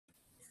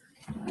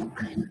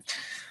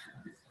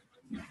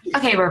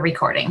Okay, we're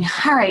recording.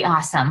 All right,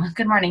 awesome.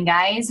 Good morning,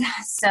 guys.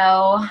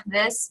 So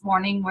this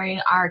morning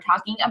we are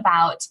talking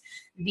about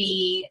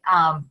the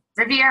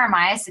Riviera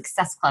Maya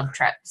Success Club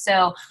trip.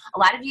 So a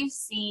lot of you've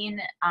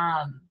seen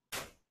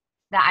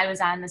that I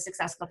was on the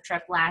Success Club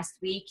trip last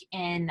week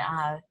in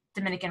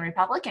Dominican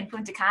Republic in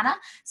Punta Cana.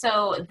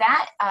 So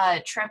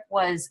that trip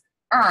was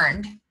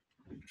earned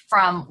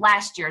from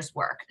last year's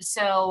work.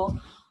 So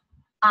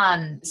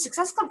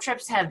Success Club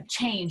trips have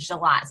changed a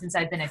lot since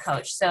I've been a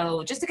coach.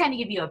 So just to kind of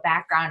give you a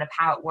background of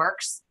how it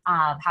works,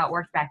 how it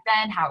worked back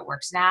then, how it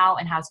works now,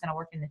 and how it's going to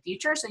work in the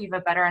future, so you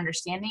have a better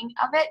understanding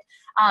of it.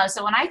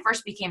 So when I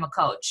first became a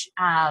coach,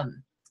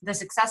 the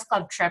Success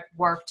Club trip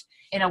worked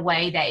in a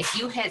way that if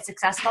you hit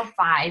Success Club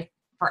 5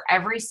 for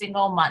every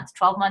single month,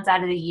 12 months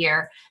out of the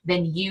year,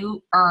 then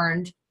you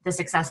earned the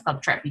Success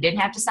Club trip. You didn't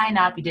have to sign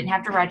up. You didn't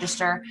have to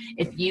register.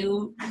 If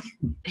you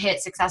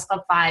hit Success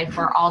Club 5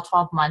 for all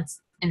 12 months,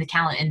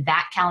 in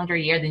that calendar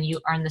year, then you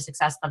earn the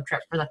Success Club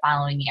trip for the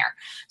following year.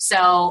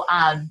 So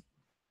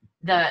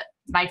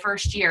my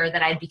first year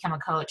that I'd become a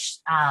coach,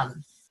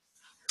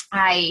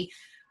 I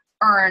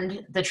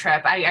earned the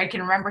trip. I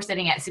can remember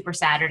sitting at Super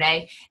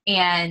Saturday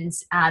and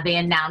they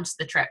announced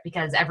the trip,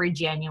 because every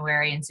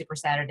January and Super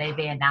Saturday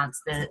they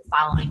announced the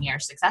following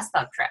year's Success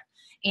Club trip.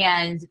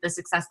 And the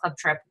Success Club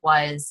trip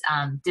was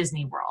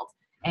Disney World.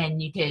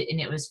 And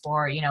it was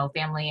for,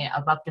 family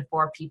of up to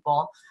 4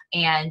 people.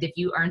 And if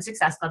you earn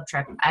Success Club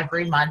trip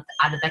every month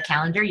out of the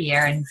calendar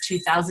year in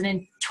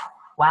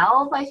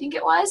 2012, I think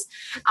it was,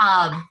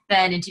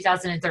 then in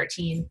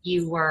 2013,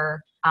 you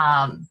were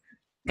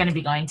going to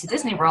be going to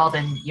Disney World,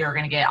 and you're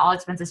going to get all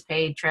expenses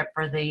paid trip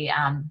for the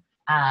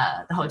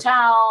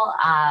hotel,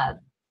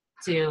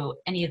 to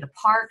any of the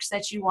parks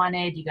that you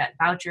wanted. You got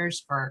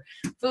vouchers for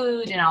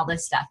food and all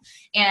this stuff.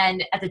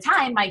 And at the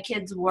time, my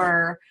kids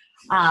were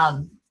 5,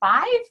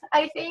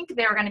 I think.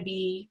 They were going to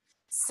be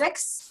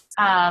 6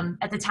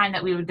 at the time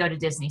that we would go to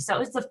Disney. So it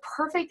was the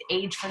perfect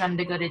age for them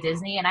to go to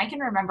Disney. And I can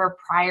remember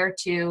prior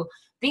to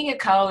being a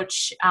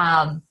coach,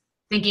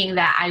 thinking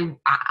that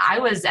I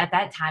was at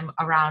that time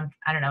around,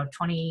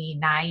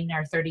 29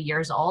 or 30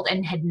 years old,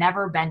 and had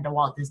never been to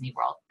Walt Disney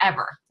World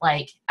ever.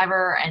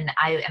 And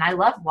I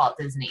love Walt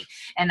Disney,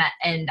 and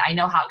I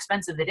know how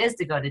expensive it is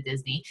to go to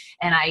Disney.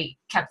 And I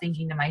kept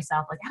thinking to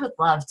myself, I would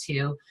love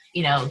to,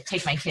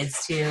 take my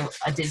kids to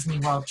a Disney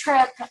World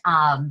trip.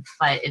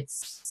 But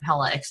it's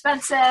hella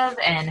expensive,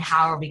 and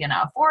how are we going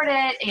to afford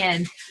it?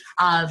 And,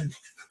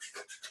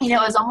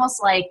 it was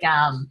almost like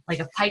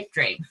a pipe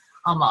dream.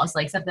 Almost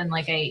like something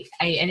like I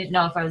didn't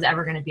know if I was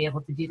ever going to be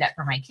able to do that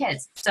for my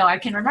kids. So I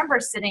can remember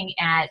sitting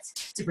at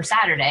Super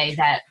Saturday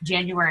that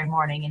January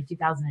morning in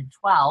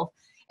 2012,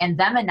 and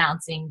them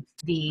announcing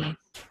the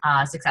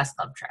Success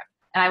Club trip.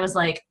 And I was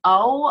like,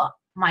 oh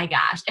my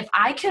gosh, if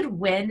I could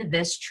win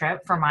this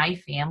trip for my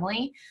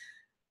family,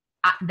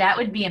 that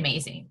would be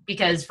amazing.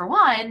 Because for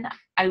one,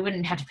 I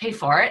wouldn't have to pay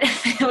for it.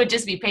 It would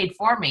just be paid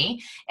for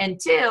me. And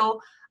 2,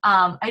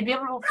 I'd be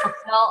able to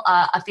fulfill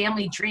a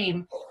family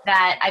dream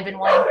that I've been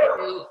wanting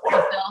to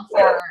fulfill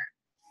for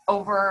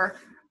over,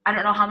 I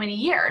don't know how many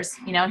years.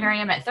 Here I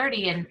am at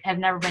 30 and have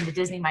never been to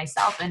Disney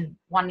myself, and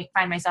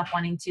find myself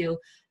wanting to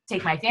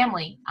take my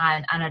family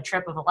on a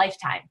trip of a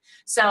lifetime.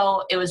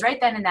 So it was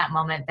right then in that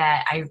moment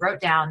that I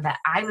wrote down that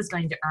I was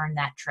going to earn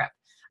that trip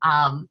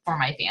for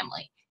my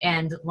family.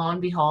 And lo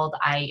and behold,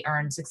 I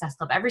earned Success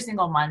Club every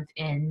single month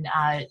in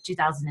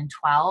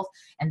 2012,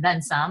 and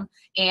then some.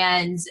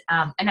 And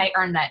I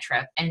earned that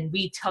trip, and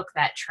we took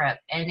that trip,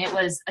 and it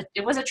was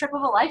a trip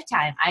of a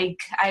lifetime. I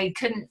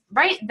couldn't,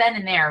 right then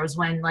and there was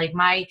when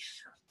my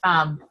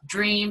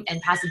dream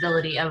and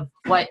possibility of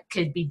what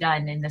could be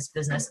done in this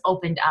business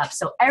opened up.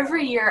 So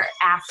every year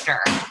after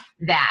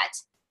that,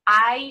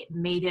 I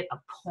made it a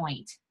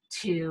point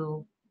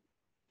to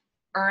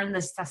earn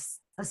the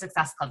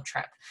Success Club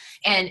trip.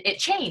 And it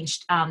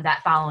changed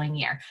that following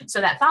year. So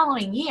that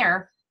following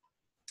year,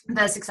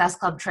 the Success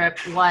Club trip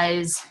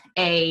was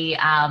a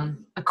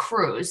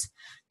cruise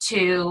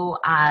to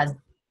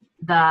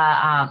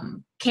the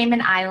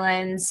Cayman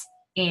Islands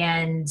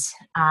and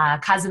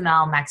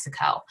Cozumel,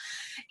 Mexico.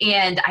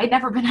 And I'd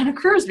never been on a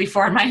cruise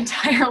before in my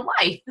entire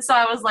life. So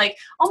I was like,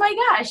 oh my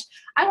gosh,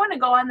 I want to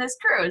go on this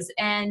cruise.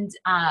 And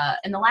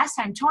the last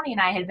time Tony and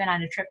I had been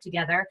on a trip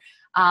together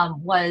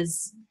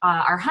was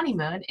our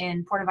honeymoon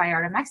in Puerto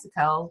Vallarta,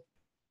 Mexico,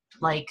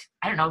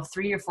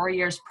 3 or 4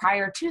 years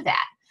prior to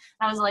that.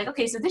 And I was like,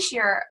 okay, so this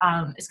year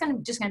it's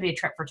just gonna be a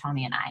trip for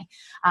Tony and I,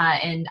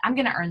 and I'm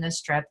gonna earn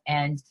this trip,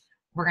 and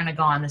we're gonna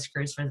go on this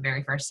cruise for the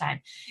very first time.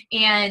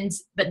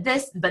 But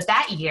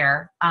that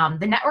year,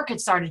 the network had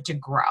started to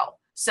grow,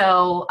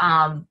 so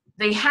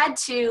they had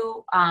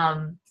to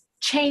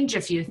change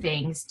a few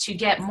things to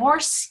get more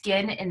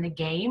skin in the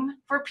game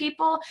for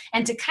people,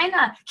 and to kind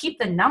of keep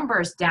the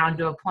numbers down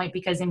to a point,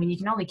 because you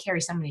can only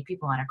carry so many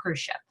people on a cruise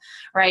ship,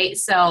 right?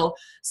 So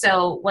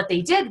what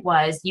they did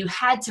was you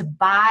had to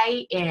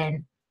buy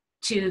in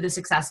to the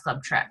Success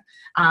Club trip.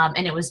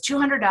 And it was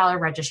 $200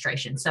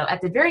 registration. So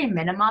at the very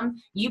minimum,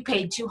 you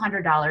paid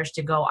 $200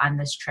 to go on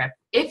this trip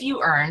if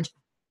you earned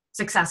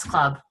Success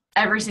Club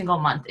every single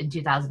month in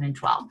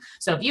 2012.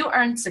 So if you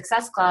earned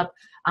Success Club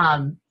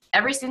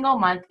every single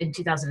month in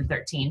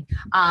 2013,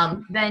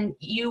 then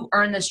you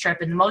earned this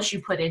trip, and the most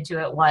you put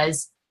into it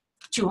was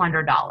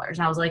 $200. And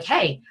I was like,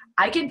 hey,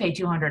 I can pay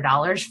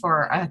 $200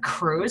 for a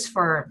cruise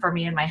for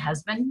me and my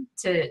husband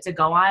to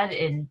go on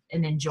and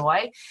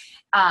enjoy.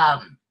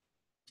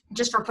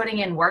 Just for putting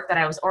in work that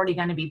I was already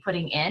going to be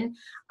putting in.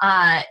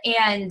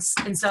 And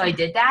so I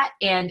did that,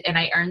 and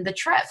I earned the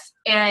trip,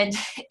 and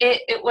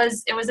it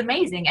was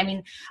amazing. I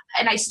mean,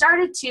 and I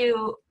started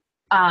to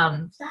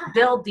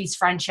build these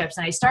friendships,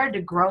 and I started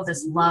to grow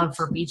this love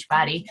for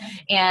Beachbody,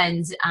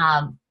 and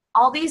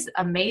all these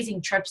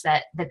amazing trips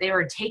that they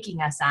were taking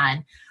us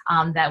on,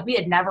 that we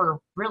had never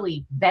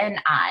really been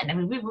on. I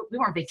mean, we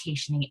weren't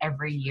vacationing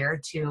every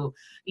year to,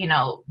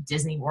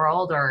 Disney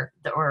World or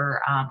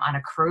on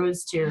a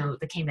cruise to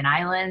the Cayman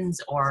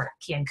Islands or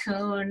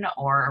Cancun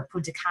or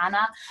Punta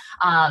Cana.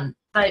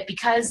 But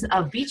because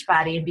of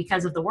Beachbody and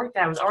because of the work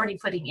that I was already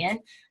putting in,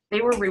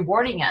 they were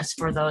rewarding us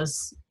for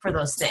those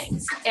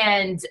things.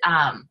 And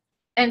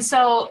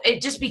so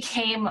it just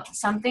became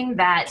something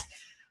that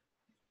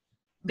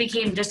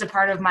became just a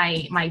part of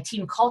my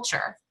team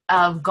culture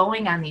of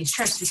going on these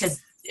trips,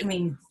 because I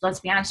mean, let's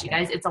be honest, you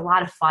guys, it's a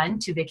lot of fun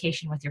to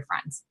vacation with your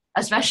friends,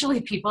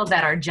 especially people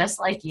that are just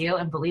like you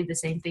and believe the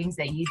same things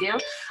that you do.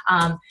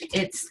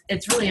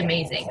 It's really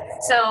amazing.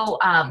 So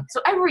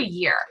every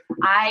year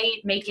I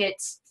make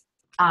it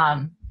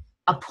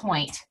a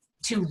point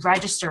to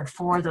register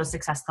for those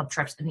Success Club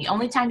trips. And the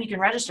only time you can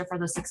register for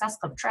those Success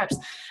Club trips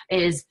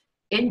is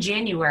in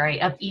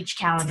January of each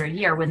calendar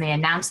year when they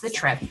announce the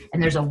trip,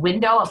 and there's a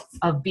window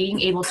of being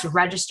able to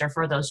register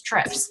for those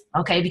trips.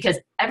 Okay. Because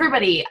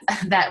everybody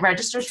that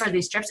registers for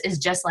these trips is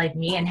just like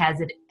me and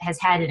has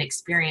had an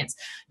experience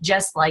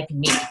just like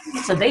me.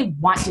 So they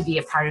want to be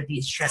a part of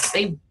these trips.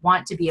 They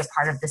want to be a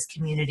part of this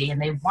community,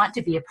 and they want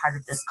to be a part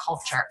of this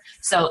culture.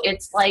 So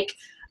it's like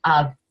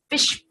a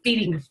fish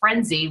feeding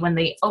frenzy when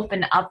they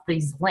open up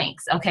these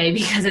links, okay?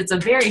 Because it's a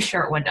very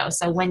short window.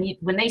 So when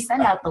they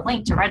send out the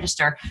link to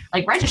register,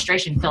 like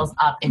registration fills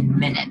up in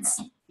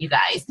minutes, you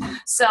guys.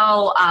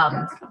 So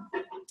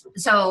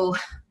so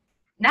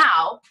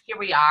now here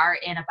we are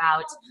in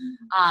about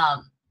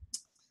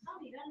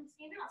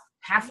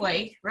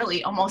halfway,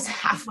 really almost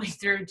halfway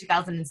through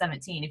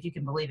 2017, if you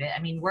can believe it. I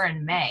mean, we're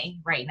in May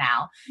right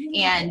now,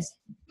 and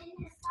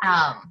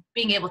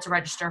being able to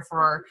register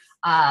for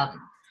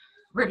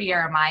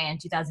Riviera Maya in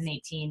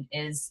 2018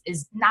 is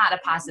not a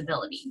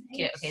possibility.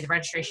 Okay, the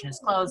registration is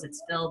closed,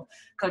 it's filled.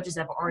 Coaches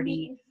have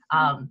already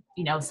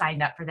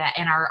signed up for that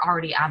and are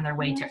already on their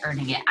way to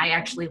earning it. I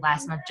actually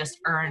last month just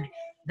earned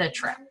the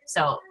trip.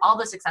 So all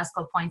the Success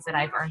Club points that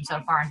I've earned so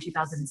far in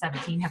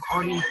 2017 have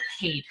already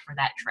paid for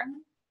that trip.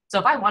 So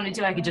if I wanted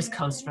to, I could just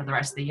coast for the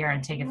rest of the year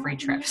and take a free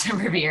trip to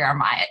Riviera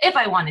Maya if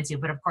I wanted to,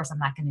 but of course I'm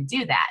not going to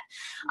do that.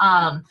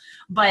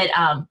 But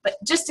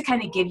just to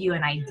kind of give you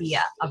an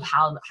idea of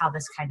how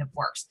this kind of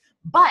works.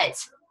 But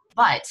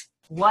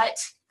what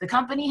the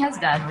company has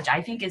done, which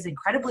I think is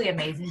incredibly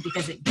amazing,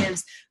 because it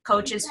gives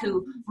coaches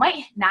who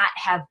might not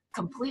have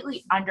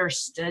completely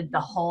understood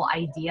the whole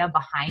idea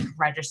behind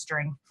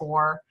registering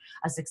for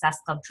a Success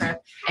Club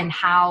trip and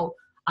how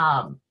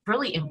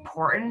really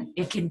important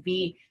it can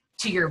be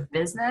to your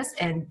business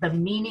and the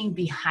meaning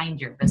behind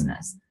your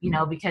business,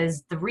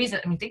 because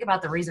think about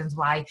the reasons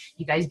why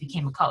you guys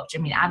became a coach. I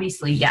mean,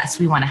 obviously, yes,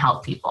 we want to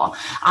help people.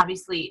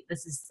 Obviously,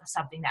 this is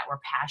something that we're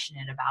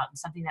passionate about and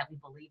something that we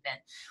believe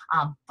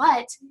in.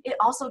 But it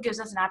also gives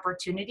us an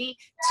opportunity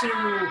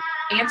to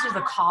answer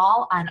the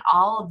call on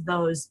all of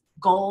those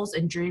goals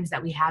and dreams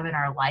that we have in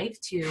our life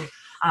to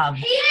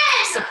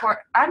support.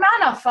 I'm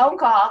on a phone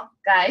call,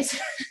 guys.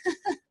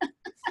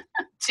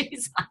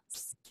 Jesus.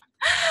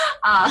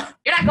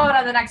 You're not going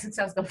on the next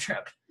Success Club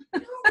trip.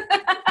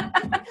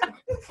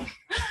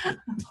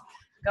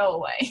 Go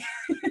away.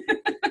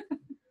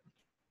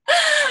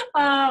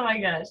 Oh my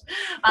gosh.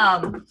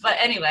 But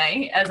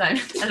anyway, as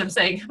I'm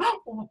saying,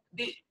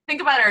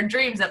 think about our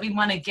dreams that we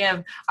want to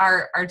give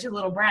our two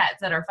little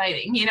brats that are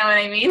fighting. You know what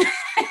I mean?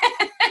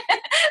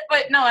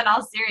 But no, in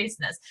all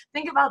seriousness,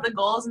 think about the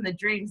goals and the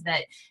dreams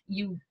that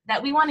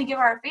we want to give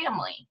our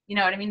family. You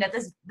know what I mean? That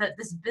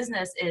this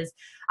business is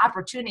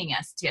opportuning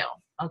us to.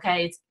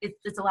 Okay,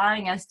 it's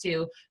allowing us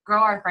to grow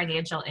our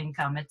financial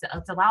income.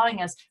 It's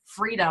allowing us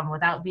freedom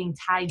without being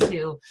tied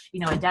to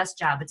a desk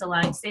job. It's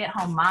allowing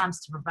stay-at-home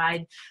moms to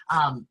provide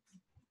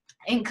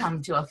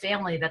income to a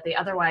family that they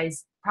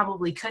otherwise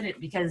probably couldn't,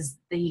 because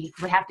they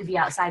would have to be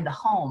outside the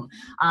home.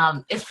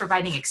 It's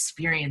providing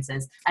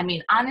experiences. I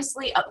mean,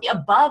 honestly,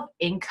 above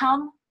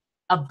income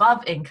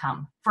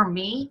for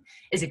me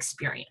is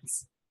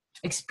experience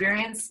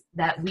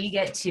that we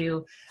get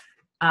to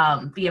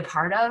be a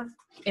part of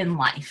in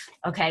life.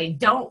 Okay.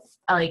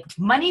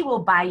 Money will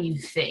buy you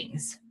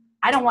things.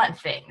 I don't want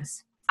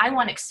things. I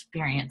want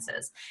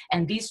experiences.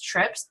 And these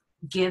trips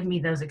give me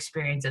those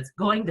experiences.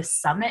 Going to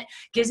Summit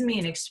gives me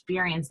an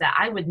experience that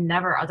I would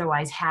never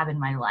otherwise have in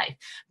my life.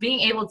 Being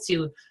able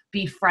to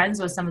be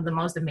friends with some of the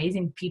most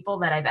amazing people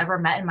that I've ever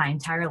met in my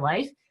entire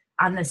life,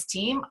 on this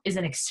team is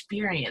an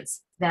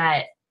experience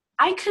that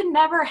I could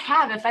never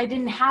have if I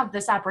didn't have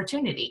this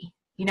opportunity.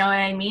 You know what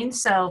I mean?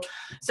 So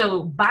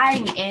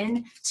buying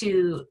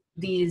into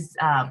these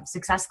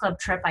Success Club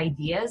trip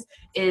ideas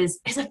is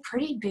a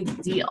pretty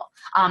big deal.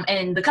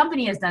 And the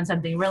company has done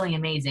something really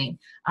amazing.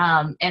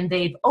 And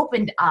they've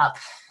opened up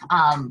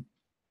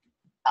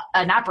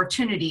an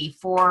opportunity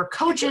for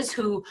coaches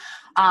who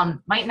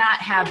might not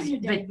have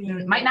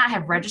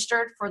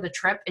registered for the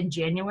trip in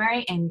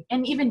January, and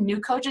even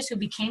new coaches who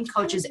became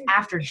coaches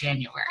after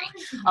January,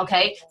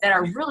 okay, that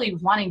are really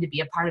wanting to be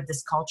a part of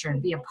this culture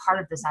and be a part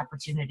of this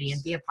opportunity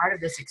and be a part of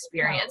this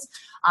experience.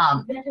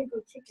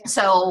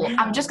 So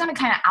I'm just going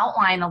to kind of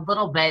outline a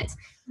little bit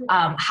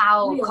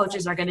how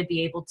coaches are going to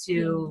be able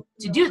to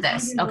do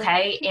this,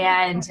 okay?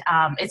 And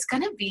it's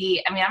going to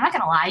be, I mean, I'm not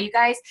going to lie, you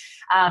guys,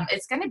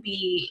 it's going to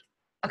be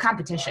a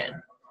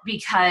competition,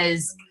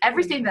 because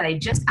everything that I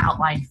just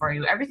outlined for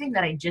you, everything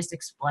that I just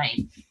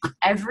explained,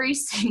 every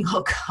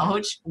single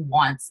coach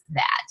wants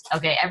that,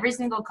 okay? Every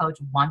single coach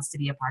wants to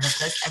be a part of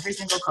this. Every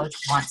single coach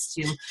wants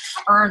to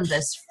earn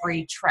this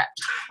free trip,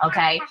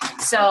 okay?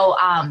 So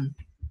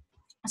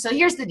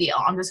here's the deal.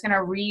 I'm just going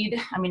to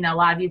read, I mean, a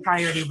lot of you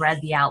probably already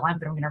read the outline,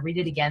 but I'm going to read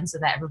it again so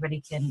that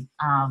everybody can,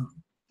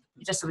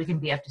 just so we can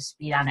be up to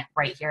speed on it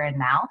right here and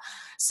now.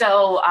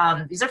 So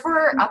these are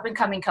for up and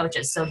coming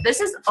coaches. So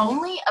this is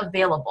only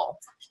available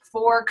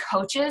for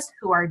coaches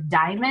who are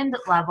diamond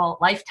level,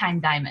 lifetime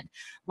diamond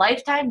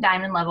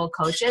level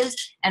coaches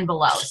and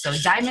below. So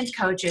diamond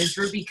coaches,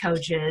 ruby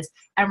coaches,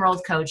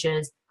 emerald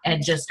coaches,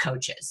 and just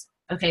coaches.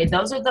 Okay,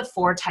 those are the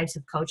 4 types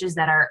of coaches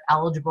that are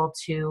eligible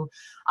to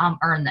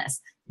earn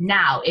this.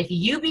 Now, if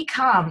you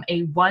become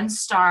a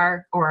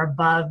 1-star or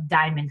above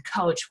diamond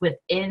coach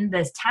within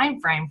this time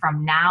frame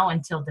from now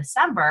until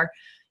December,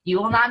 you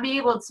will not be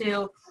able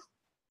to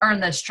earn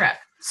this trip.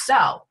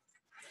 So,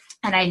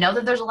 and I know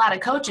that there's a lot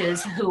of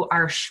coaches who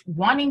are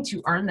wanting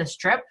to earn this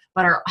trip,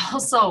 but are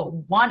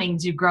also wanting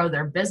to grow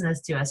their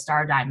business to a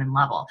star diamond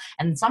level.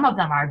 And some of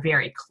them are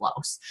very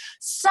close.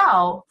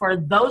 So for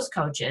those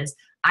coaches,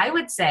 I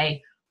would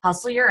say,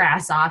 hustle your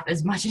ass off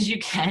as much as you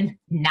can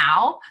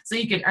now so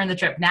you can earn the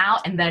trip now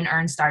and then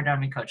earn star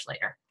diamond coach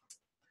later.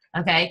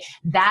 Okay.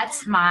 That's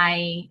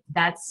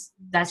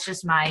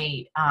just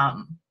my,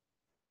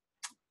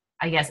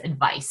 I guess,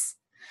 advice,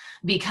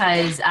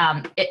 because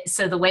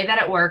so the way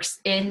that it works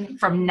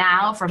from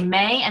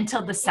May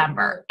until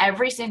December,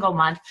 every single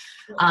month,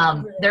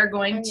 they're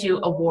going to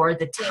award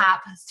the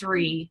top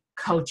 3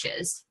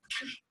 coaches,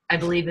 I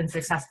believe, in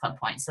Success Club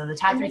points. So the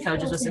top 3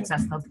 coaches with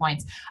Success Club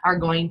points are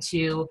going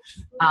to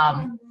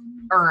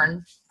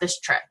earn this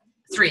trip.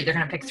 3, they're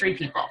going to pick 3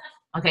 people,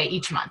 okay,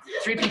 each month.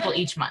 3 people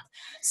each month.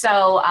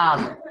 So,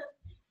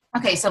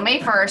 okay, so May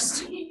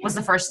 1st was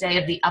the first day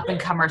of the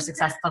up-and-comer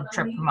Success Club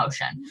trip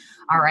promotion.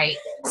 All right,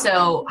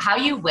 so how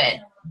you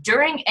win.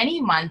 During any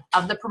month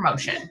of the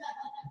promotion,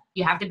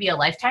 you have to be a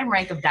lifetime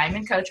rank of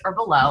diamond coach or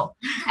below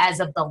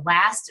as of the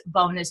last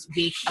bonus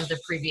week of the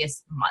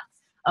previous month.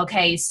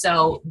 Okay,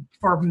 so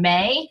for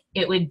May,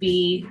 it would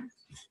be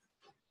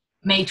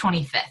May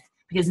 25th,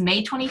 because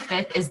May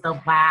 25th is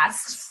the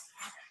last,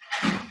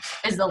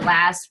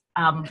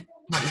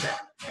 what is it?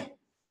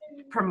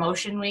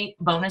 Promotion week,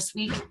 bonus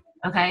week.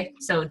 Okay,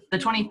 so the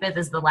 25th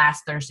is the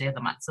last Thursday of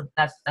the month. So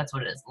that's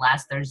what it is,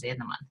 last Thursday of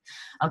the month.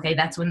 Okay,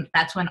 that's when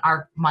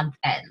our month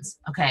ends.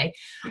 Okay,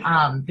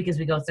 because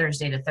we go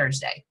Thursday to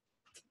Thursday.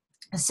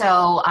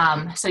 So,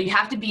 so you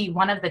have to be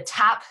one of the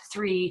top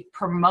 3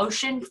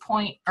 promotion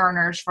point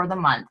earners for the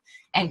month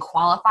and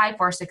qualify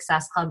for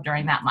Success Club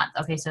during that month.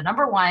 Okay, so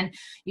number 1,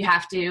 you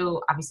have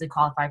to obviously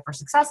qualify for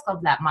Success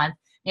Club that month.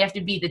 You have to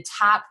be the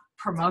top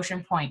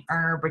promotion point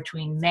earner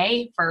between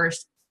May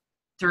 1st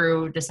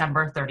through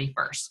December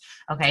 31st,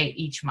 okay,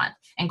 each month,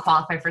 and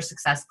qualify for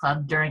Success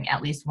Club during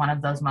at least one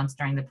of those months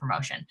during the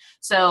promotion.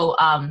 So,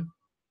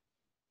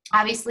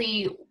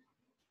 obviously,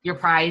 your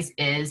prize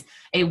is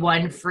a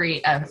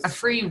free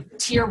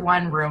tier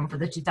 1 room for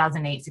the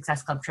 2008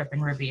 Success Club trip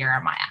in Riviera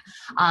Maya.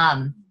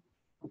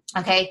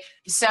 Okay,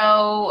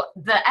 so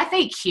the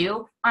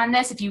FAQ on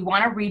this, if you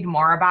want to read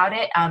more about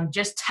it,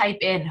 just type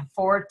in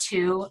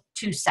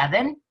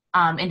 4227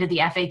 into the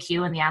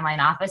FAQ in the online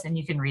office, and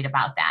you can read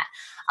about that.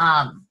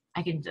 I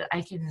can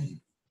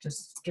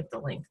just skip the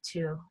link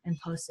too and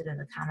post it in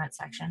the comment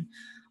section.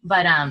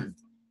 But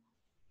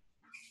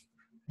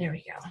there we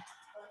go.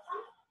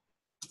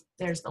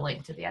 There's the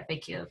link to the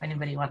FAQ if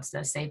anybody wants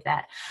to save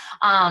that.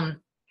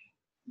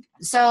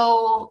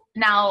 So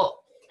now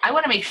I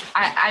want to make sure,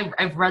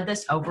 I've read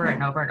this over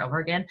and over and over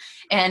again,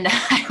 and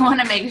I want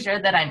to make sure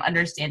that I'm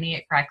understanding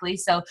it correctly.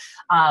 So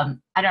I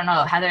don't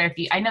know, Heather,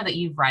 I know that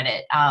you've read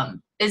it.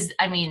 I'm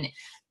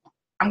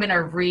going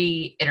to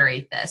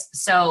reiterate this.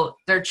 So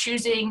they're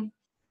choosing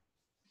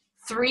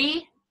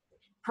 3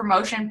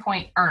 promotion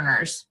point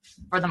earners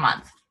for the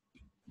month,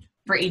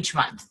 for each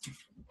month.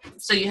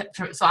 So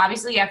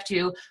obviously you have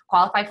to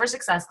qualify for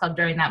Success Club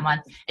during that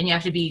month, and you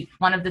have to be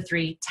one of the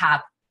 3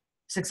 top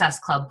Success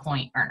Club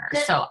point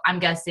earners. So I'm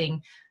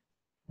guessing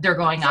they're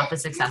going off the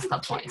Success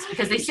Club points,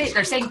 because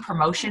they're saying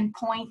promotion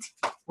point,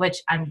 which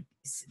I'm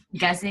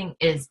guessing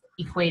is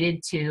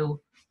equated to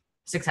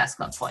Success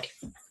Club point.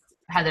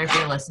 Heather, if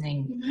you're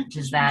listening,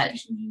 is that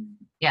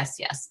yes?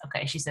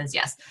 Okay, she says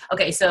yes.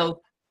 Okay,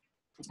 so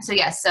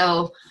yes,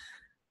 so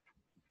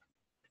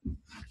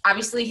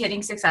obviously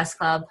hitting Success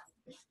Club,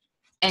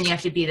 and you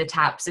have to be the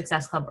top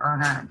Success Club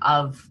earner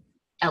of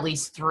at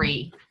least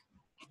 3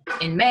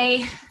 in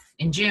May,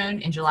 in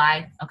June, in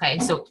July. Okay,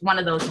 so one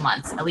of those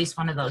months, at least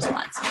one of those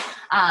months.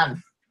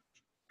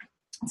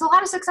 It's a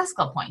lot of Success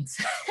Club points.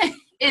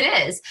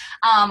 It is.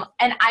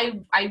 And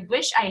I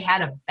wish I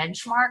had a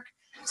benchmark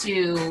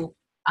to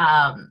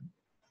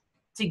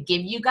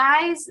give you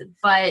guys,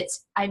 but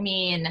I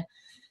mean,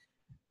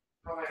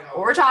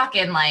 we're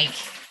talking like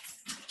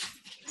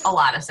a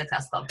lot of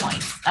Success Club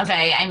points.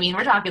 Okay, I mean,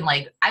 we're talking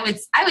like I would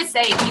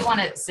say if you want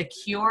to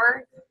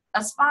secure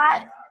a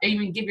spot or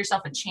even give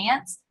yourself a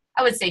chance,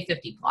 I would say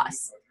 50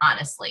 plus.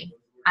 Honestly,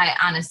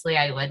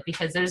 I would,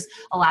 because there's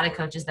a lot of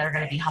coaches that are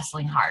going to be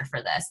hustling hard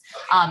for this.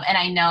 And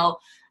I know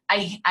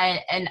I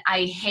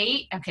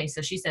hate. Okay,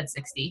 so she said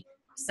 60.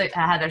 So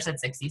Heather said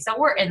 60. So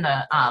we're in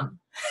the.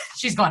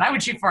 She's going, I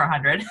would shoot for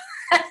 100.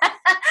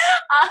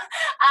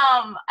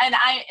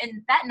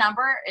 And that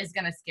number is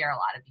going to scare a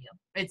lot of you.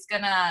 It's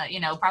going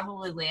to,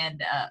 probably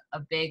land a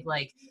big,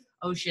 like,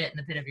 oh shit, in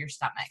the pit of your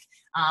stomach.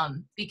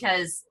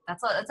 Because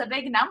that's a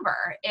big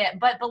number,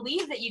 but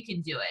believe that you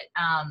can do it.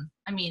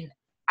 I mean,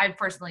 I've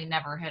personally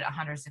never hit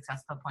 100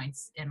 Success Club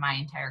points in my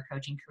entire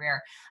coaching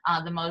career.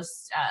 The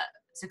most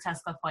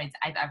Success Club points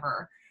I've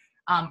ever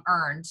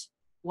earned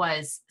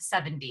was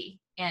 70.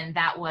 And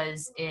that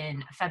was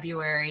in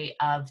February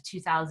of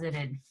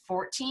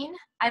 2014,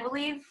 I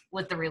believe,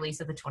 with the release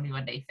of the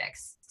 21-day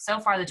fix. So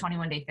far, the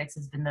 21-day fix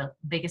has been the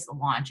biggest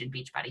launch in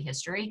Beachbody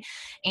history.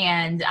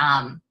 And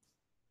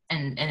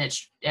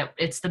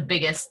it's the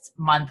biggest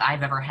month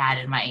I've ever had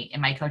in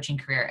my coaching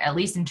career, at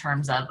least in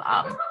terms of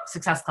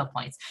Success Club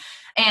points.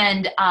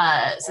 And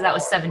so that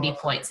was 70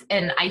 points.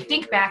 And I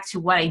think back to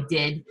what I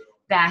did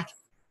back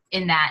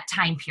in that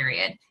time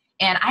period.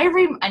 And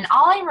and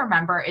all I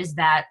remember is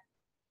that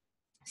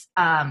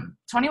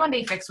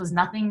 21-day fix was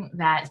nothing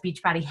that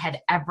Beachbody had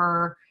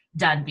ever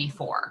done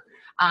before.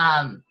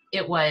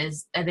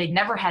 They'd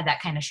never had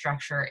that kind of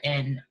structure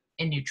in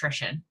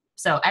nutrition.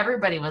 So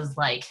everybody was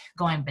like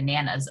going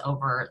bananas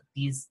over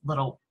these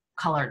little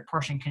colored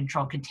portion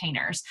control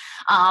containers.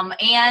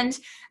 And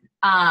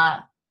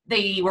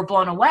they were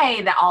blown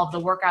away that all of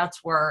the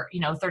workouts were,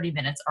 30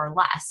 minutes or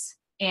less,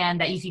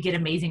 and that you could get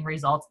amazing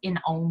results in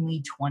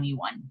only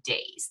 21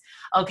 days.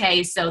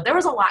 Okay, so there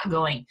was a lot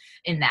going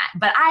in that.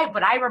 But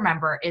what I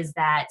remember is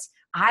that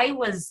I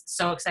was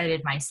so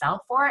excited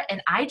myself for it,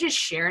 and I just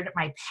shared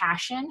my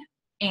passion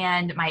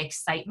and my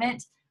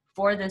excitement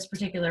for this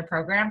particular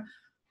program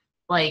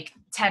like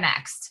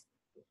 10x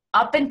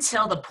up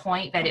until the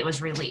point that it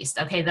was released.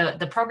 Okay,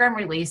 the program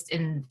released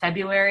in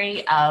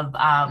February of,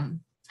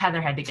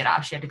 Heather had to get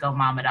off. She had to go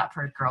mom it up.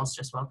 Her girls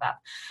just woke up.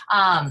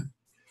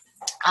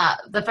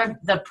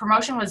 The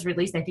promotion was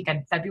released, I think,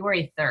 on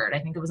February 3rd. I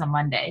think it was a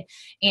Monday.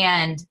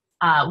 And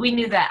we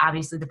knew that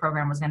obviously the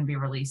program was going to be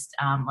released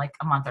like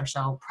a month or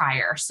so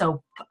prior.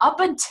 So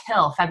up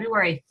until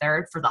February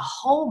 3rd, for the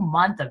whole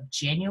month of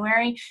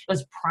January, it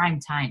was prime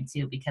time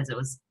too, because it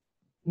was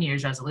New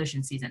Year's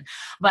resolution season.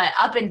 But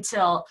up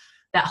until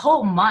that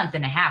whole month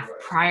and a half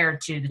prior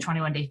to the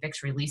 21-day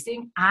fix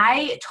releasing,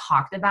 I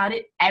talked about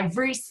it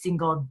every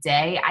single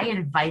day. I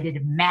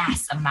invited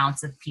mass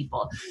amounts of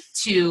people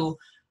to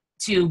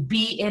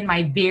be in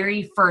my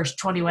very first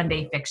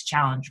 21-day fix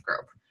challenge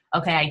group.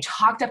 Okay, I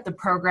talked up the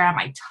program.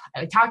 I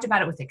talked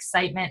about it with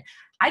excitement.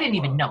 I didn't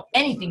even know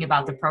anything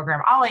about the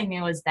program. All I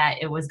knew was that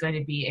it was going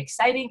to be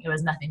exciting. It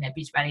was nothing that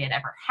Beachbody had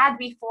ever had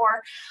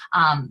before.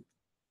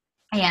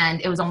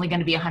 And it was only going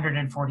to be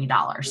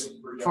 $140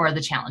 for the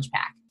challenge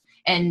pack.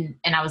 And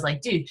I was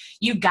like, dude,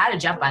 you got to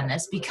jump on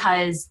this,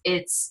 because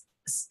it's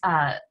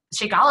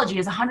Shakeology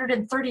is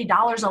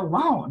 $130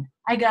 alone.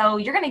 I go,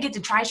 you're going to get to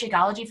try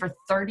Shakeology for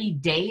 30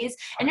 days,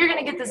 and you're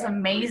going to get this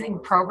amazing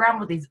program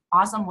with these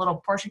awesome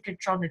little portion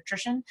control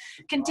nutrition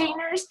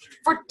containers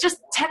for just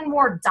 $10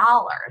 more.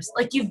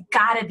 Like, you've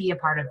got to be a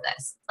part of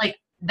this. Like,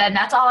 then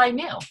that's all I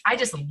knew. I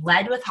just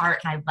led with heart,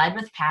 and I led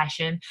with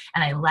passion,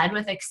 and I led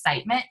with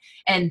excitement.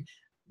 And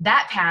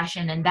that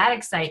passion and that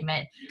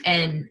excitement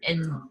and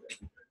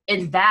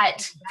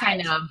that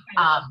kind of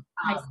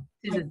hi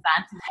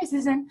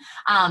Susan.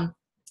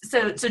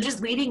 So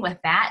just leading with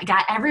that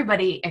got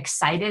everybody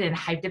excited and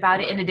hyped about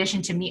it, in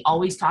addition to me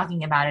always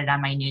talking about it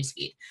on my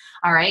newsfeed.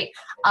 All right.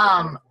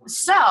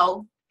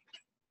 So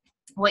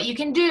what you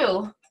can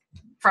do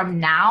from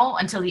now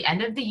until the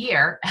end of the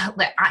year,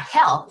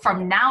 hell,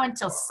 from now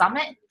until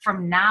Summit,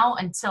 from now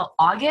until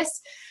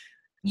August,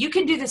 you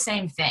can do the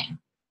same thing,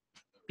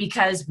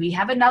 because we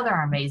have another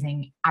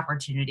amazing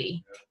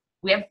opportunity.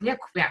 We have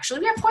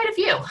quite a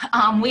few.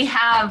 We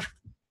have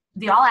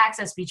the All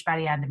Access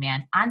Beachbody On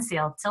Demand on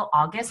sale till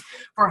August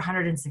for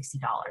 $160.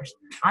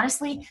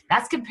 Honestly,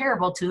 that's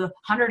comparable to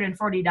 $140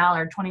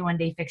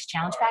 21-day fixed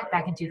challenge pack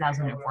back in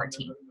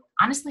 2014.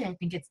 Honestly, I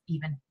think it's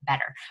even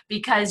better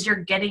because you're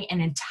getting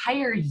an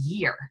entire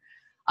year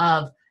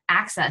of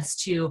access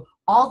to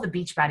all the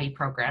Beachbody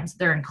programs.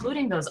 They're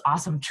including those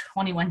awesome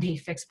 21-day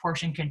fixed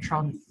portion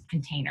control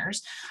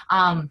containers.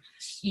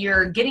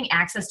 You're getting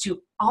access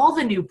to all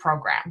the new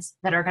programs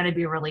that are going to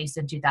be released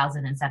in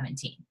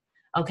 2017.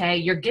 Okay,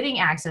 you're getting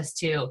access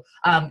to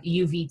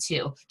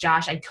UV2.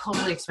 Josh, I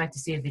totally expect to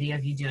see a video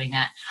of you doing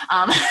that.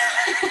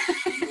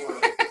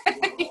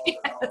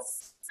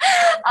 Yes.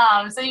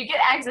 So you get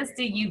access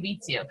to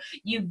UV2.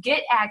 You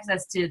get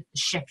access to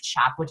Shift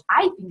Shop, which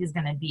I think is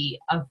going to be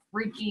I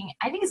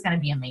think it's going to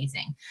be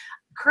amazing.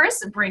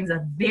 Chris brings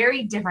a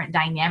very different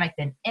dynamic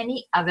than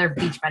any other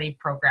Beachbody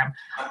program.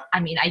 I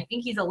mean, I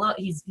think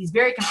he's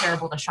very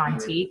comparable to Shaun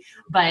T,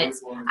 but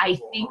I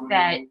think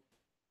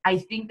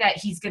that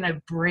he's going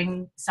to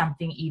bring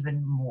something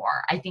even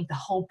more. I think the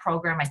whole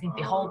program, I think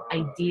the whole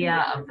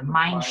idea of the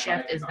mind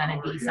shift is going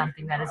to be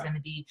something that is going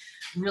to be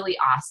really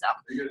awesome.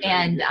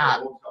 And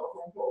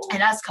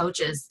us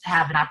coaches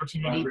have an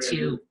opportunity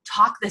to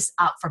talk this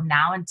up from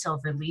now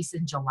until release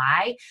in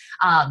July.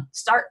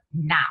 Start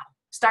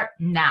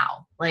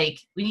now. Like,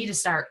 we need to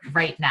start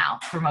right now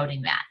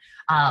promoting that.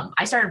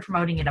 I started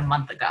promoting it a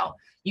month ago.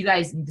 You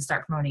guys need to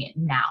start promoting it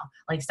now.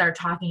 Like, start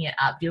talking it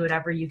up. Do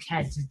whatever you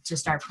can to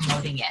start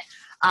promoting it.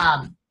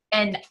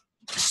 And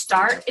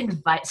start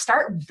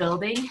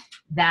building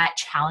that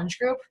challenge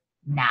group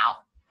now.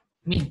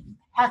 I mean,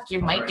 heck,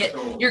 you're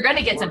going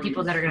to get some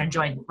people that are going to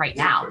join right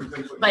now,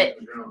 but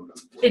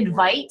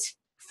invite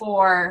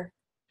for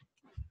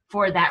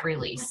that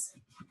release.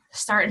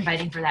 Start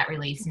inviting for that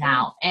release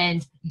now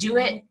and do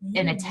it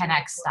in a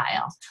 10X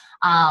style.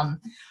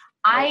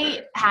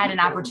 I had an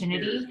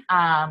opportunity,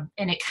 and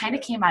it kind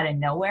of came out of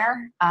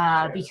nowhere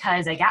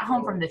because I got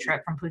home from the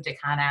trip from Punta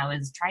Cana. I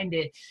was trying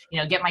to,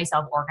 get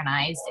myself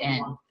organized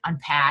and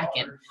unpack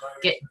and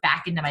get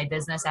back into my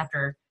business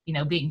after,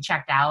 being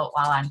checked out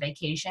while on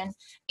vacation.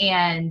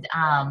 And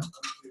I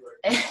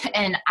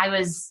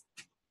was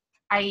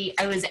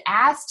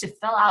asked to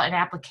fill out an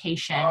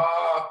application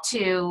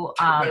to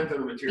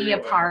be a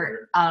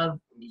part of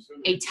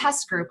a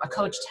test group,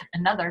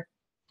 another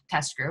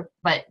test group,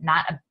 but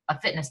not a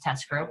fitness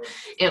test group.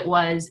 It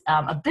was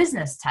a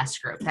business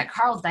test group that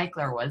Carl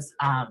Deichler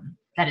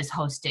that is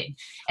hosting,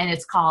 and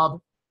it's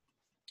called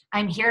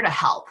I'm Here to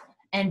Help.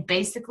 And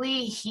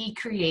basically, he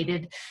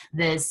created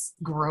this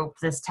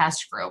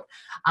test group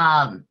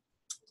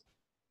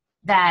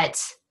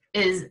that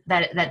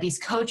these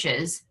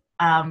coaches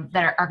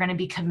that are going to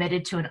be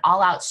committed to an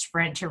all-out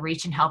sprint to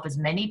reach and help as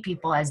many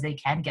people as they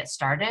can get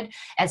started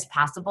as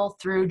possible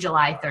through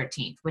July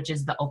 13th, which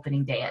is the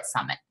opening day at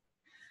Summit.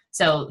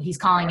 So he's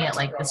calling it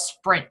like the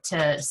Sprint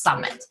to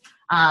Summit.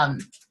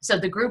 So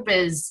the group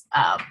is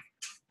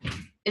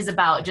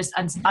about just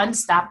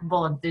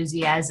unstoppable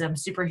enthusiasm,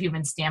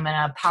 superhuman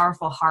stamina,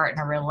 powerful heart,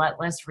 and a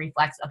relentless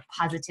reflex of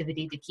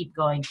positivity to keep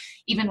going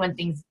even when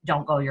things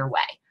don't go your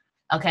way.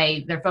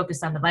 Okay, they're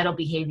focused on the vital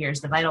behaviors,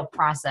 the vital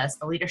process,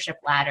 the leadership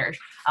ladder.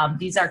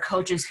 These are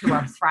coaches who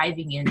are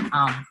thriving in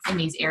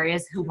these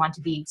areas, who want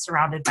to be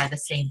surrounded by the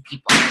same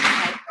people.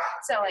 Okay?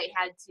 So I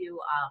had to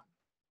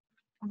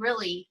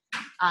really,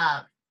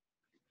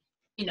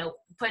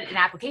 put an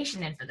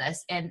application in for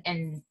this, and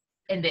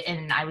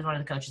I was one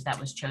of the coaches that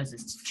was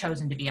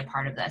chosen to be a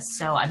part of this.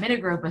 So I'm in a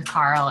group with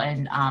Carl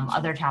and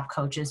other top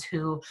coaches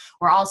who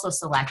were also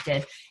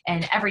selected.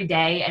 And every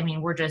day,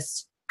 we're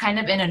just kind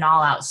of in an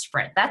all-out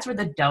sprint. That's where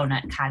the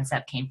donut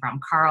concept came from.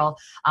 Carl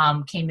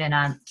came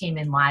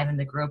in live in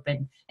the group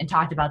and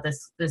talked about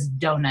this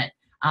donut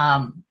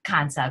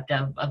concept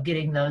of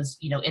getting those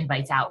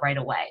invites out right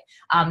away.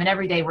 And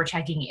every day we're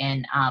checking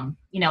in.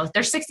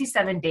 There's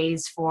 67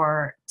 days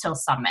till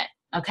Summit.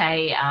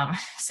 Okay,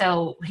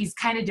 so he's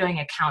kind of doing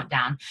a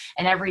countdown,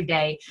 and every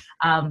day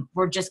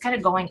we're just kind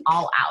of going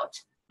all out.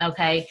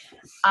 Okay,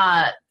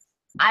 I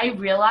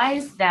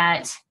realized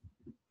that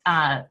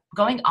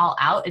going all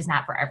out is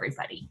not for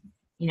everybody.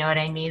 You know what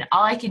I mean?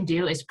 All I can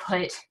do is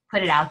put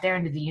it out there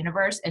into the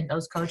universe, and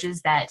those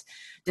coaches that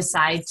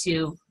decide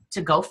to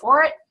go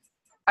for it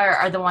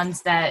are the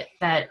ones that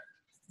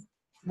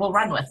will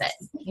run with it.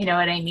 You know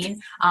what I mean?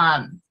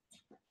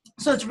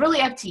 So it's really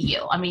up to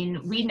you.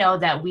 We know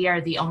that we are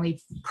the only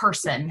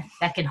person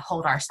that can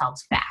hold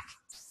ourselves back,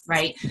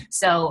 right?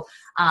 So,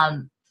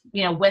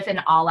 with an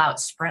all-out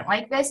sprint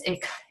like this,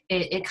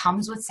 it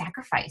comes with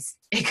sacrifice.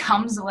 It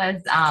comes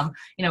with,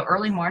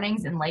 early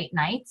mornings and late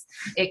nights.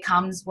 It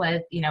comes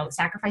with,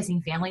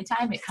 sacrificing family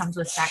time. It comes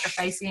with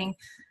sacrificing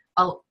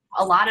a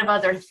lot of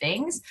other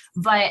things.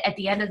 But at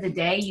the end of the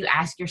day, you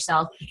ask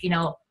yourself,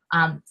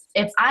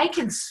 if I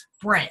can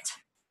sprint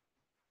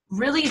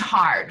really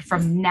hard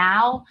from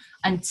now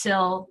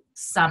until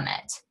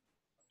Summit,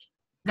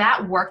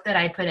 that work that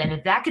I put in,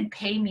 if that could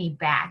pay me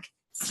back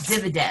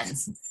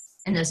dividends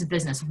in this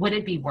business, would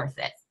it be worth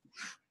it?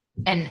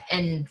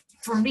 And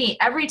for me,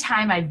 every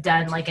time I've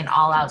done like an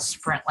all out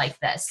sprint like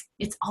this,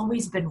 it's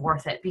always been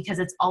worth it because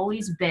it's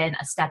always been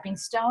a stepping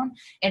stone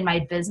in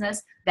my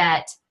business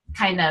that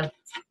kind of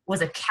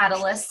was a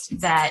catalyst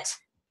that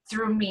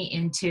threw me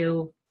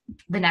into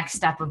the next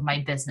step of my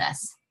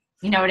business.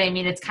 You know what I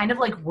mean? It's kind of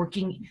like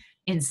working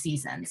in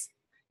seasons,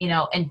 you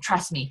know, and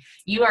trust me,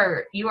 you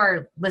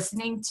are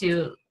listening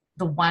to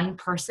the one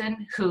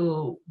person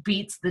who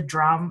beats the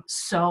drum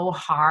so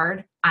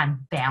hard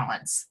on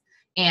balance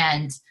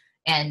and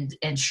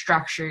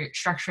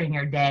structuring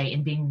your day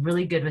and being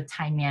really good with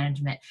time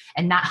management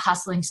and not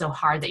hustling so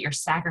hard that you're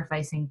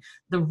sacrificing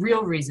the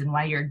real reason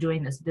why you're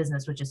doing this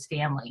business, which is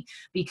family.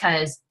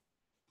 Because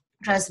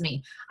trust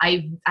me,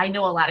 I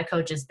know a lot of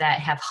coaches that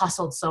have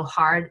hustled so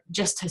hard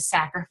just to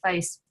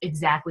sacrifice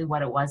exactly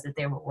what it was that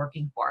they were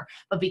working for,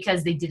 but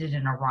because they did it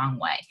in a wrong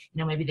way.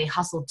 You know, maybe they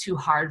hustled too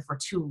hard for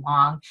too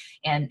long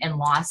and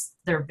lost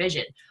their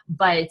vision.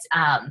 But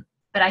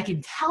I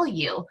can tell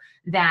you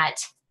that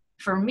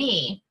for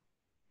me,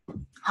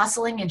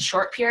 hustling in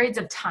short periods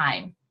of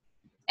time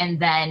and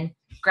then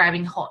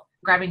grabbing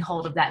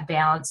hold of that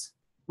balance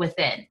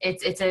within.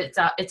 It's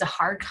a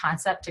hard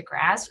concept to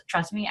grasp.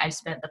 Trust me, I've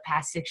spent the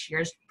past 6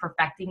 years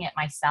perfecting it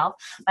myself.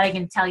 But I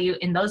can tell you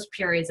in those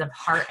periods of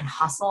heart and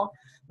hustle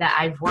that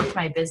I've worked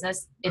my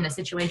business in a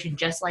situation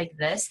just like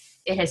this,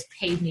 it has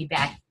paid me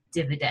back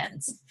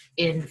dividends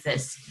in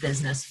this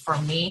business for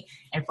me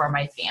and for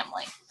my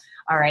family.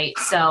 All right.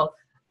 So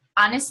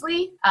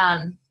honestly,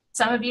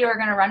 some of you are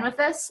going to run with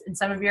this and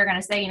some of you are going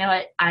to say, you know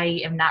what,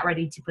 I am not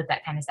ready to put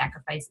that kind of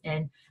sacrifice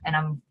in, and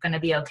I'm going to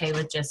be okay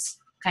with just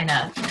kind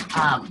of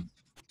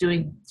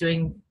doing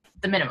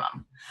the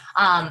minimum.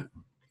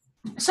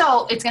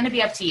 So it's going to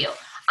be up to you.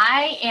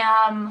 I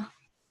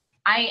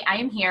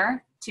am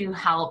here to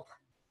help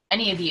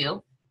any of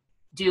you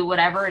do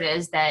whatever it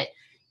is that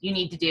you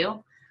need to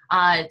do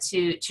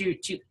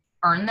to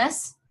earn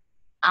this.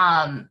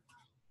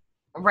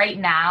 Right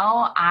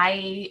now,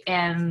 I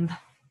am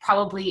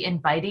probably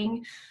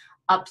inviting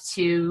up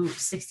to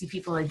 60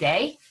 people a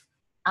day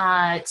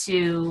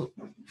to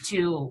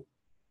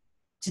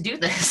do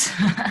this.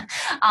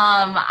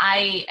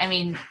 I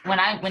mean,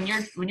 when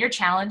you're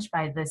challenged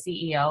by the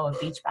CEO of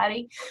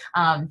Beachbody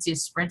to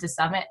sprint a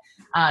summit,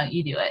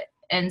 you do it.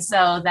 And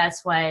so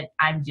that's what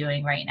I'm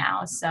doing right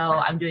now. So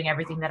I'm doing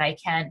everything that I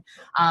can,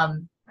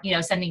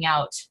 sending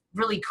out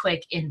really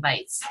quick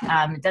invites.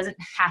 It doesn't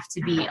have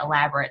to be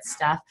elaborate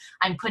stuff.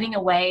 I'm putting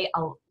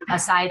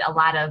aside a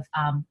lot of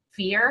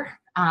fear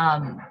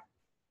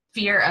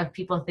of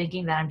people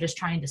thinking that I'm just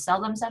trying to sell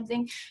them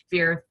something,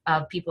 fear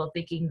of people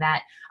thinking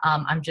that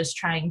I'm just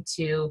trying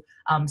to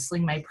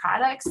sling my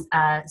products.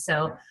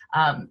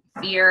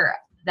 Fear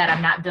that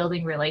I'm not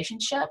building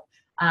relationship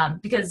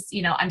because,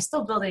 I'm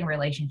still building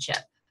relationship,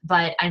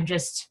 but I'm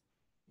just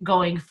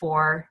going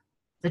for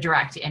the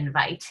direct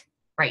invite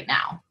right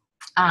now.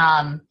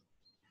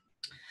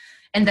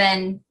 And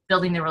then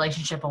building the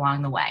relationship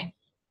along the way.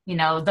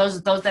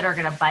 Those that are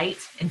going to bite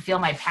and feel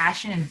my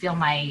passion and feel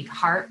my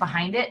heart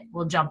behind it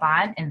will jump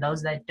on, and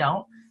those that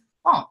don't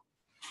won't.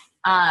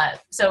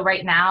 So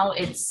right now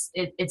it's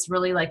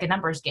really like a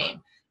numbers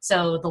game.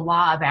 So the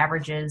law of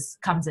averages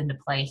comes into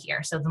play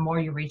here. So the more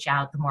you reach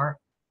out, the more,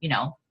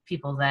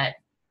 people that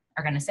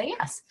are going to say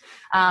yes.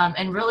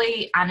 And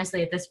really,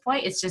 honestly, at this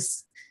point, it's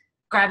just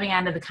grabbing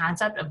onto the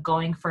concept of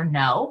going for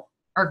no,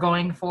 or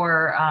going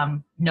for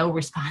no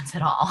response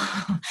at all.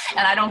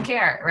 And I don't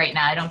care right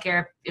now. I don't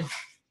care if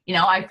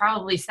I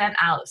probably sent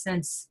out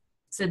since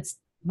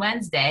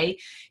Wednesday,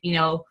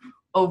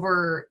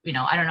 over,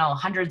 I don't know,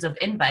 hundreds of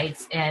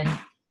invites, and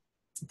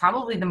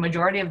probably the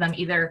majority of them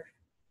either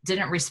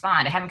didn't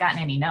respond. I haven't gotten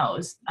any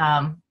no's.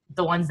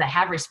 The ones that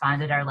have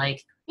responded are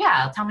like,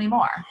 yeah, tell me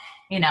more,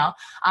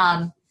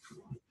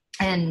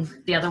 and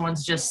the other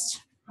ones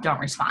just don't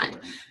respond.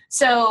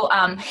 So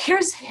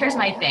here's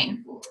my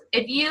thing.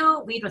 If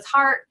you lead with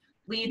heart,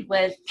 lead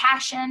with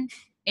passion,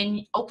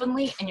 and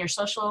openly in your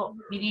social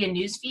media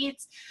news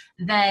feeds,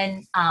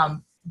 then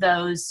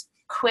those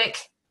quick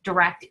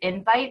direct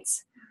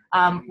invites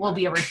will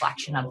be a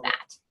reflection of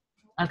that.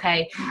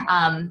 Okay.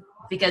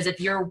 Because if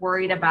you're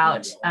worried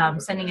about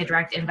sending a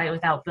direct invite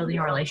without building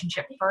a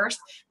relationship first,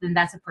 then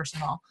that's a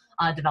personal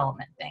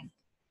development thing,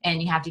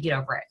 and you have to get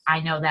over it.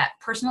 I know that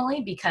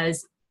personally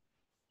because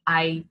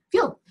I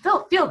feel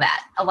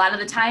that a lot of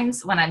the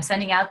times when I'm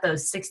sending out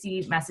those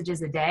 60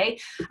 messages a day,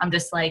 I'm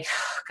just like,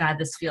 oh, God,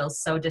 this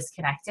feels so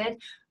disconnected.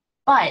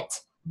 But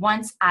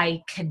once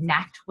I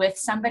connect with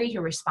somebody who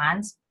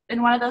responds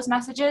in one of those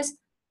messages,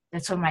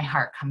 that's when my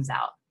heart comes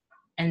out.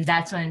 And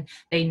that's when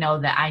they know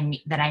that I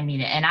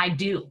mean it. And I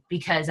do,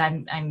 because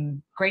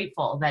I'm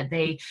grateful that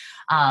they,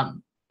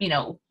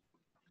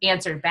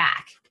 answered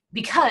back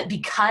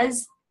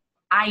because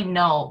I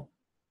know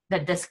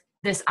that this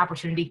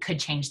opportunity could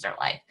change their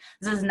life.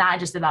 This is not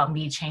just about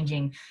me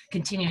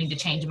continuing to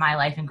change my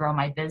life and grow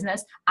my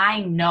business.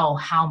 I know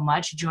how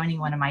much joining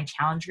one of my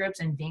challenge groups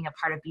and being a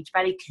part of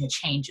Beachbody can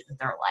change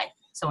their life.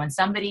 So when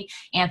somebody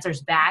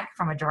answers back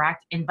from a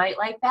direct invite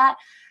like that,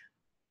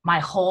 my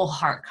whole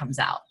heart comes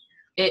out.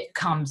 It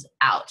comes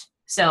out.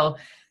 So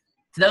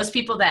those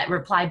people that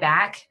reply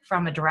back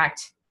from a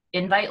direct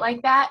invite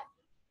like that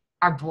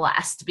are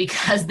blessed,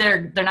 because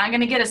they're not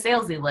going to get a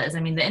salesy Liz. I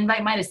mean, the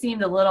invite might have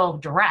seemed a little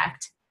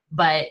direct,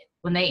 but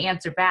when they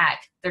answer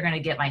back, they're going to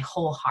get my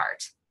whole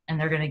heart and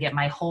they're going to get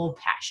my whole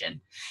passion.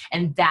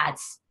 And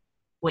that's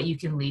what you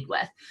can lead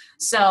with.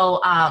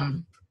 So,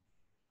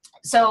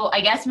 so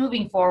I guess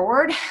moving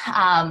forward,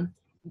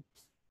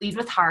 lead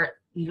with heart,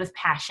 lead with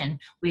passion.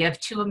 We have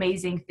 2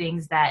 amazing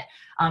things that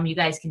you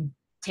guys can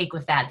take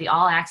with that. The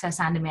All Access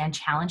On Demand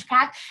Challenge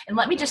Pack. And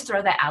let me just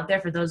throw that out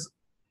there for those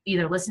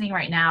either listening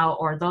right now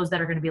or those that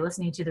are going to be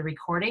listening to the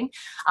recording.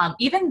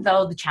 Even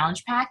though the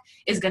challenge pack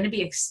is going to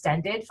be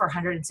extended for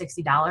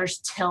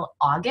 $160 till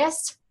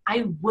August,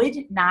 I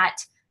would not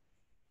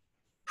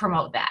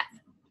promote that.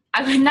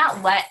 I would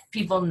not let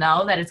people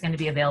know that it's going to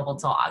be available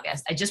till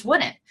August. I just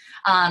wouldn't.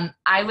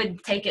 I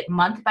would take it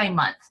month by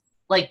month.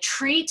 Like,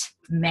 treat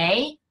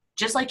May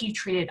just like you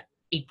treated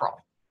April,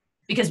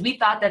 because we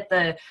thought that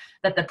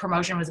the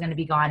promotion was going to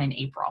be gone in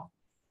April,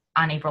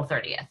 on April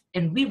 30th.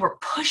 And we were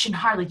pushing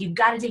hard, like, you've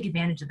got to take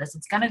advantage of this.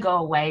 It's going to go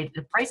away.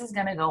 The price is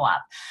going to go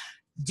up.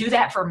 Do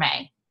that for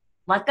May.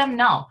 Let them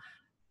know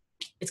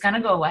it's going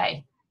to go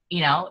away.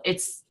 You know,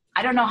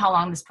 I don't know how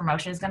long this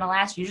promotion is going to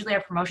last. Usually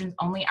our promotions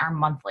only are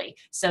monthly.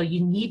 So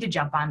you need to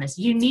jump on this.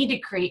 You need to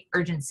create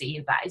urgency,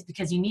 you guys,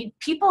 because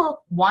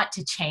people want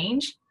to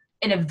change.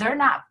 And if they're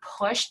not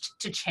pushed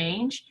to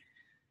change,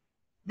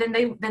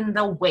 then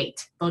they'll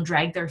wait. They'll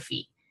drag their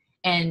feet.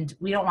 And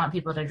we don't want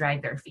people to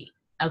drag their feet.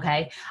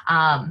 Okay.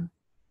 And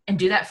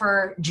do that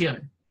for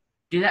June,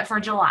 do that for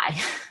July,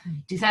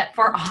 do that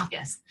for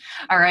August.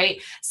 All right.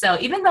 So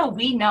even though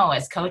we know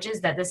as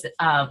coaches that this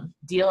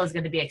deal is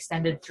going to be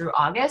extended through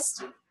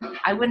August,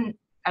 I wouldn't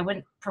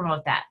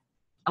promote that.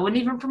 I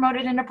wouldn't even promote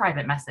it in a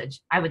private message.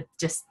 I would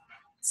just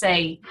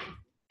say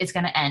it's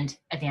going to end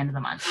at the end of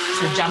the month.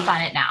 So jump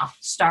on it now.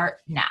 Start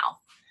now.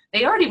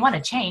 They already want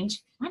to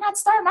change. Why not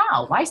start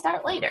now? Why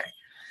start later?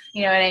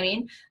 You know what I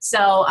mean?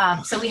 So,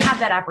 so we have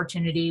that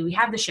opportunity. We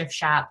have the shift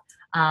shop.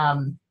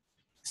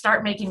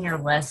 Start making your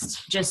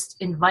list. Just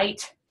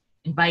invite.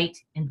 If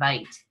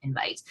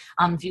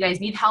you guys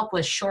need help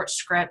with short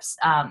scripts,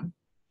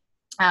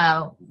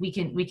 we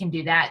can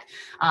do that.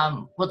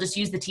 We'll just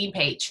use the team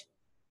page.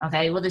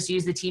 Okay. We'll just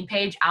use the team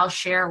page. I'll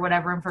share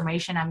whatever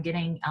information I'm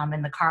getting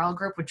in the Carl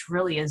group, which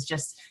really is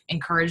just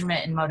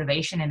encouragement and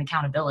motivation and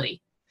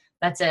accountability.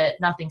 That's it.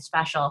 Nothing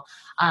special.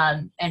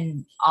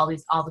 And all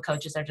the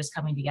coaches are just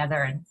coming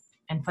together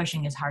and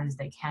pushing as hard as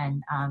they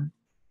can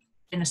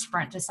in a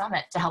sprint to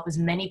summit to help as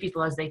many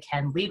people as they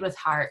can. Lead with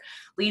heart,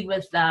 lead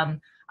with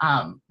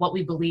what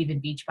we believe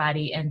in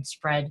Beachbody, and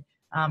spread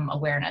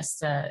awareness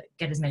to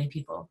get as many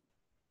people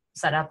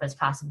set up as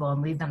possible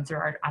and lead them through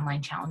our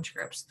online challenge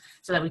groups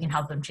so that we can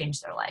help them change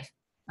their life.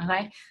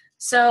 Okay.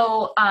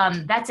 So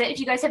that's it. If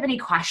you guys have any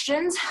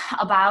questions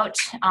about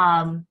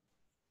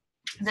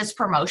this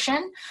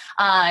promotion,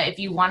 if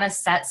you want to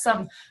set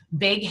some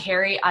big,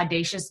 hairy,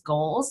 audacious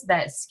goals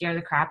that scare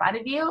the crap out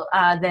of you,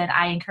 then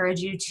I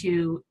encourage you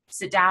to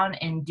sit down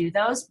and do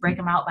those, break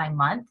them out by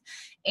month,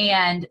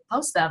 and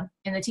post them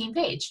in the team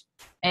page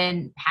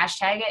and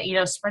hashtag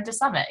it, Sprint to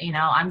Summit.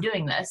 I'm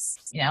doing this,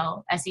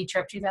 SE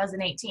Trip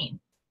 2018,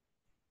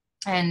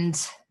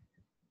 and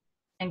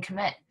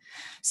commit.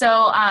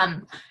 So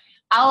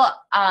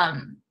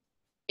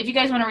if you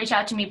guys want to reach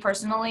out to me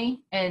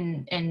personally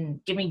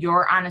and give me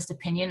your honest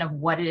opinion of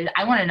what it is,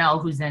 I want to know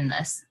who's in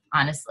this,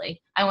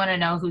 honestly. I want to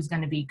know who's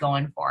going to be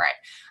going for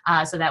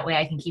it, so that way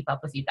I can keep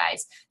up with you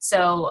guys.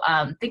 So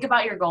think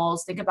about your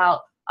goals, think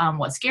about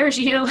what scares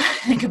you,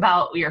 think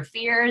about your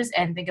fears,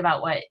 and think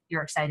about what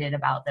you're excited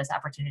about this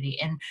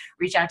opportunity, and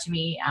reach out to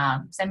me,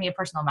 send me a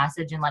personal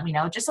message and let me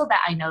know, just so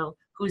that I know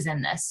who's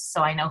in this,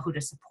 so I know who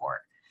to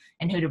support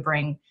and who to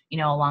bring,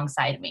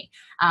 alongside me.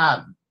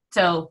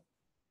 So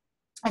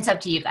it's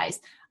up to you guys.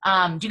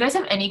 Do you guys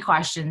have any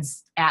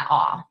questions at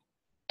all?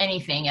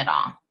 Anything at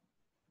all?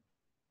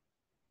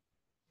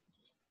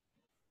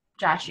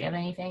 Josh, do you have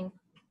anything?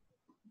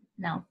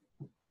 No?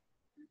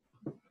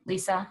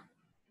 Lisa?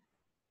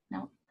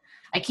 No?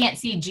 I can't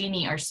see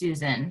Jeannie or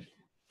Susan.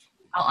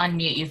 I'll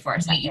unmute you for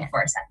a second.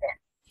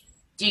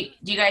 Do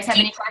you guys have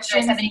any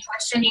questions?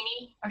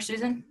 Jeannie or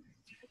Susan?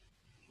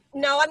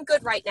 No, I'm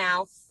good right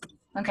now.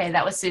 Okay,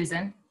 that was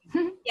Susan.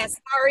 Yes,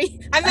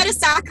 sorry. I'm at a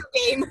soccer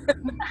game.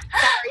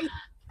 Sorry.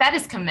 That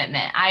is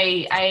commitment.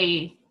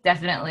 I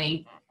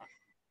definitely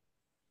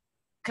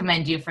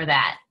commend you for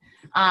that.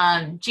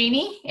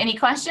 Jeannie, any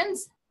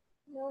questions?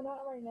 No,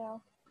 not right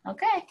now.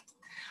 Okay.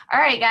 All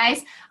right,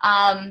 guys.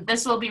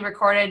 This will be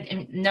recorded,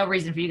 and no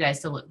reason for you guys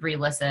to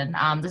re-listen.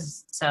 A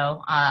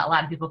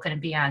lot of people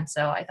couldn't be on,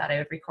 so I thought I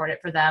would record it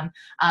for them.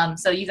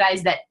 So you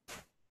guys that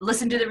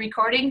listen to the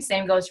recording,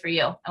 same goes for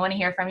you. I want to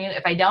hear from you.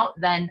 If I don't,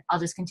 then I'll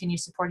just continue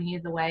supporting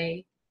you the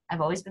way I've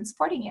always been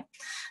supporting you.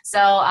 So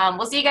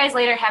we'll see you guys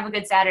later. Have a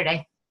good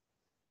Saturday.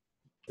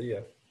 See ya.